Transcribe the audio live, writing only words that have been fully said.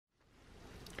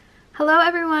Hello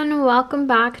everyone, welcome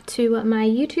back to my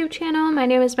YouTube channel. My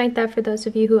name is Maythe for those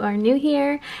of you who are new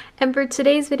here. And for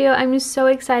today's video, I'm so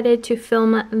excited to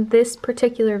film this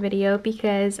particular video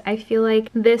because I feel like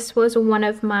this was one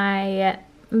of my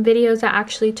videos that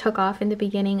actually took off in the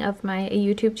beginning of my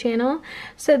YouTube channel.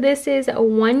 So this is a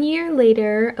 1 year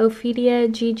later Ophidia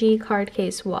GG card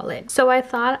case wallet. So I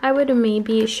thought I would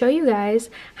maybe show you guys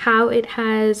how it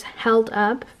has held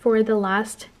up for the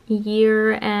last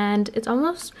year, and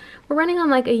we're running on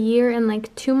like a year and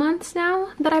like 2 months now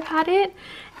that I've had it,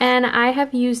 and I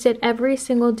have used it every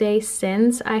single day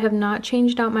since. I have not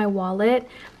changed out my wallet.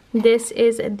 This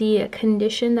is the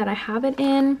condition that I have it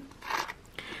in.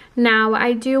 Now,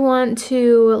 I do want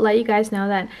to let you guys know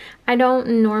that I don't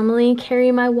normally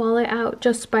carry my wallet out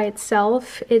just by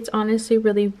itself. It's honestly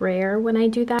really rare when I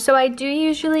do that. So I do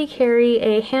usually carry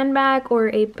a handbag or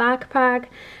a backpack.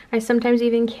 I sometimes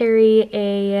even carry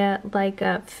a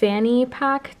fanny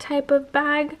pack type of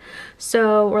bag,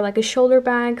 or like a shoulder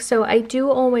bag. So I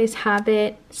do always have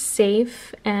it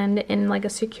safe and in like a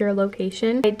secure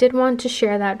location. I did want to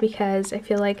share that because I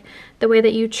feel like the way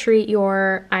that you treat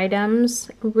your items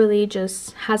really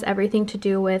just has everything to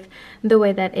do with the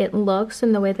way that it looks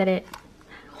and the way that it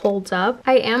holds up.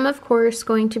 I am of course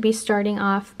going to be starting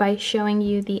off by showing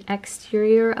you the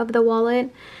exterior of the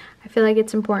wallet. I feel like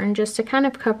it's important just to kind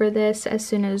of cover this as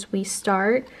soon as we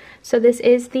start. So this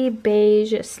is the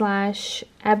beige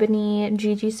 / ebony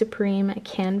GG Supreme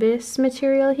canvas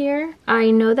material here. I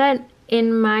know that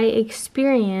in my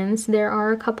experience, there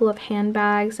are a couple of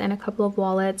handbags and a couple of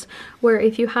wallets where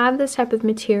if you have this type of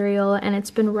material and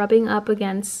it's been rubbing up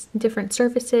against different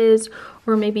surfaces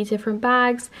or maybe different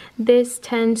bags, this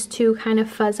tends to kind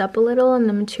of fuzz up a little and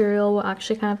the material will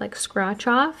actually kind of like scratch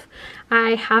off.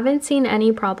 I haven't seen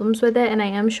any problems with it, and I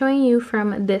am showing you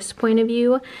from this point of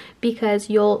view because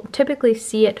you'll typically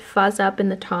see it fuzz up in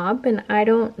the top, and I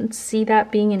don't see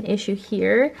that being an issue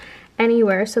here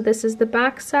anywhere. So this is the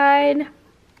back side.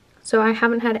 So I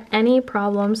haven't had any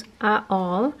problems at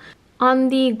all. On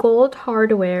the gold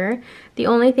hardware, the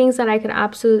only things that I could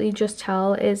absolutely just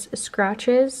tell is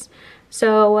scratches.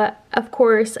 So of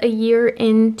course, a year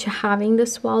into having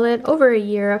this wallet, over a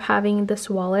year of having this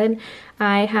wallet,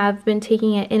 I have been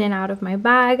taking it in and out of my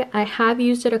bag. I have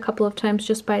used it a couple of times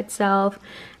just by itself.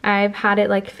 I've had it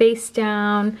like face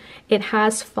down. It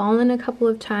has fallen a couple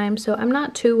of times, so I'm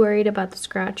not too worried about the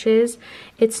scratches.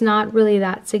 It's not really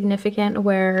that significant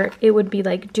where it would be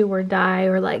like do or die,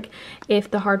 or like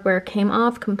if the hardware came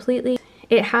off completely.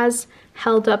 It has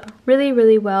held up really,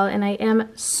 really well, and I am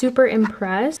super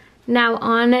impressed. Now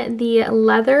on the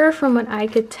leather, from what I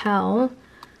could tell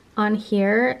on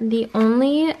here, the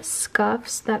only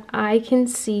scuffs that I can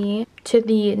see to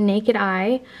the naked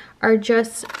eye are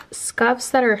just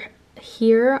scuffs that are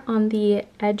here on the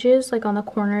edges, like on the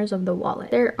corners of the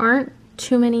wallet. There aren't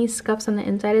too many scuffs on the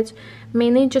inside. It's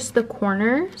mainly just the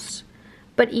corners,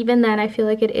 but even then I feel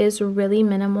like it is really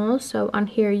minimal. So on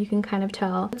here you can kind of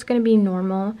tell it's going to be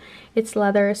normal. It's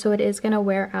leather, so it is going to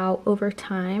wear out over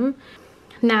time.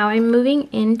 Now I'm moving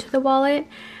into the wallet.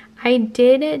 I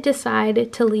did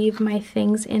decide to leave my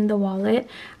things in the wallet.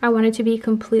 I wanted to be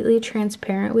completely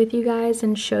transparent with you guys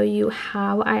and show you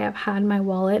how I have had my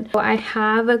wallet. So I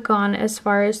have gone as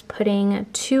far as putting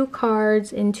 2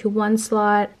 cards into one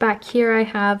slot. Back here I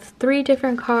have 3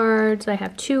 different cards. I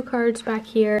have 2 cards back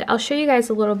here. I'll show you guys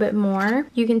a little bit more.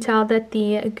 You can tell that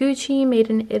the Gucci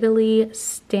Made in Italy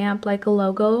stamp, like a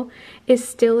logo, is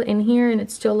still in here and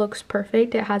it still looks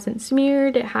perfect. It hasn't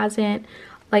smeared, it hasn't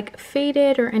like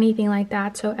faded or anything like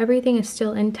that, so everything is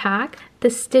still intact. The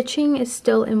stitching is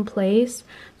still in place,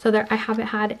 so that I haven't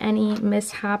had any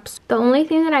mishaps. The only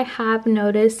thing that I have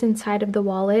noticed inside of the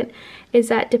wallet is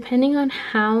that depending on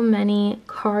how many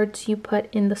cards you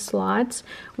put in the slots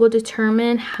will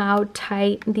determine how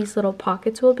tight these little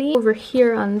pockets will be. Over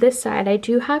here on this side, I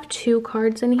do have 2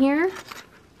 cards in here,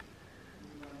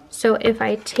 so if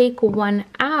I take one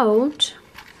out,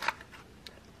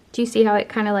 do you see how it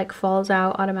kind of like falls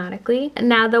out automatically?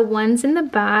 Now the ones in the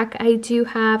back, I do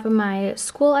have my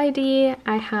school ID,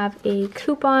 I have a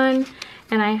coupon,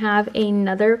 and I have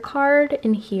another card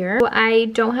in here. So I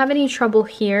don't have any trouble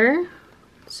here,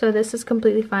 so this is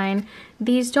completely fine.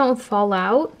 These don't fall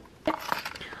out.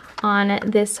 On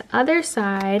this other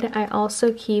side, I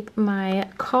also keep my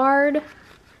card,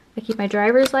 I keep my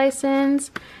driver's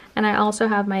license, and I also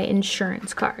have my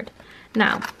insurance card.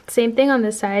 Now, same thing on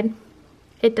this side.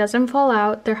 It doesn't fall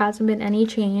out. There hasn't been any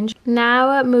change.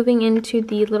 Now moving into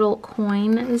the little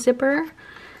coin zipper.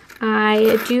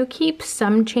 I do keep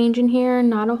some change in here,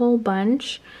 not a whole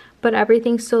bunch, but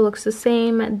everything still looks the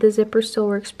same. The zipper still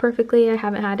works perfectly. I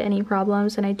haven't had any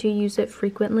problems and I do use it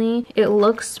frequently. It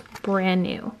looks brand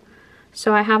new.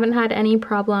 So I haven't had any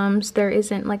problems. There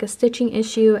isn't like a stitching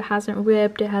issue. It hasn't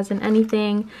ripped. It hasn't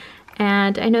anything.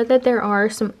 And I know that there are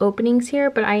some openings here,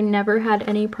 but I never had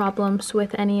any problems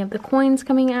with any of the coins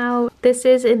coming out. This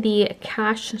is the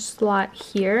cash slot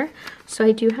here. So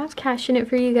I do have cash in it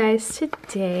for you guys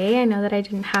today. I know that I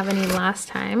didn't have any last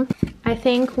time. I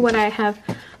think what I have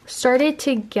started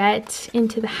to get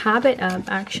into the habit of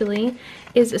actually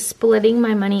is splitting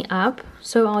my money up.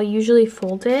 So I'll usually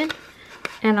fold it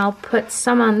and I'll put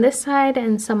some on this side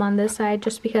and some on this side,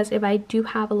 just because if I do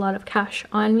have a lot of cash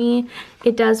on me,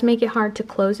 it does make it hard to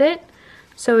close it.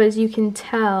 So as you can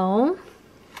tell,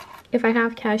 if I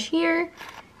have cash here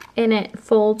and it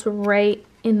folds right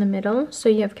in the middle, so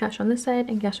you have cash on this side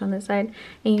and cash on this side,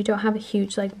 and you don't have a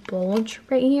huge like bulge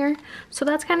right here. So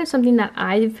that's kind of something that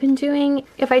I've been doing.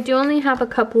 If I do only have a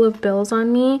couple of bills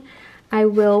on me, I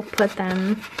will put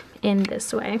them in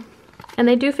this way. And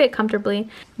they do fit comfortably.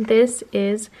 This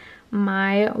is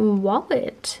my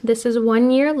wallet. This is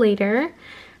 1 year later.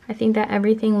 I think that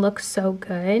everything looks so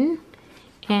good.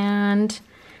 And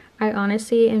I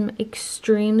honestly am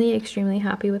extremely, extremely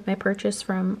happy with my purchase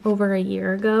from over a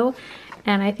year ago.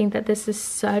 And I think that this is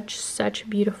such a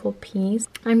beautiful piece.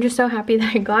 I'm just so happy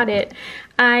that I got it.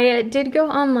 I did go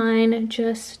online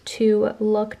just to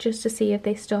look, just to see if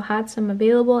they still had some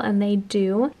available, and they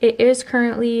do. It is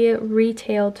currently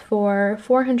retailed for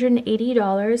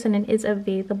 $480 and it is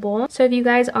available. So if you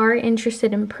guys are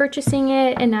interested in purchasing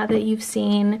it, and now that you've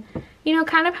seen, you know,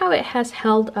 kind of how it has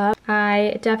held up,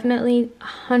 I definitely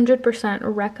 100%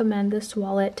 recommend this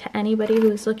wallet to anybody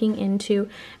who's looking into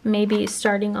maybe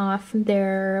starting off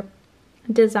their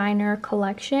designer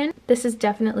collection. This is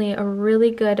definitely a really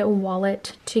good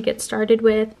wallet to get started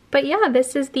with. But yeah,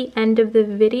 this is the end of the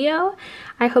video.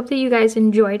 I hope that you guys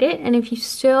enjoyed it, and if you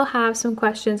still have some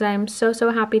questions, I'm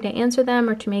so happy to answer them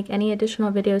or to make any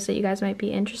additional videos that you guys might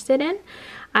be interested in.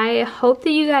 I hope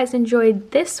that you guys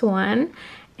enjoyed this one,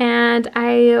 and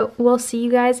I will see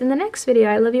you guys in the next video.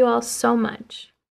 I love you all so much.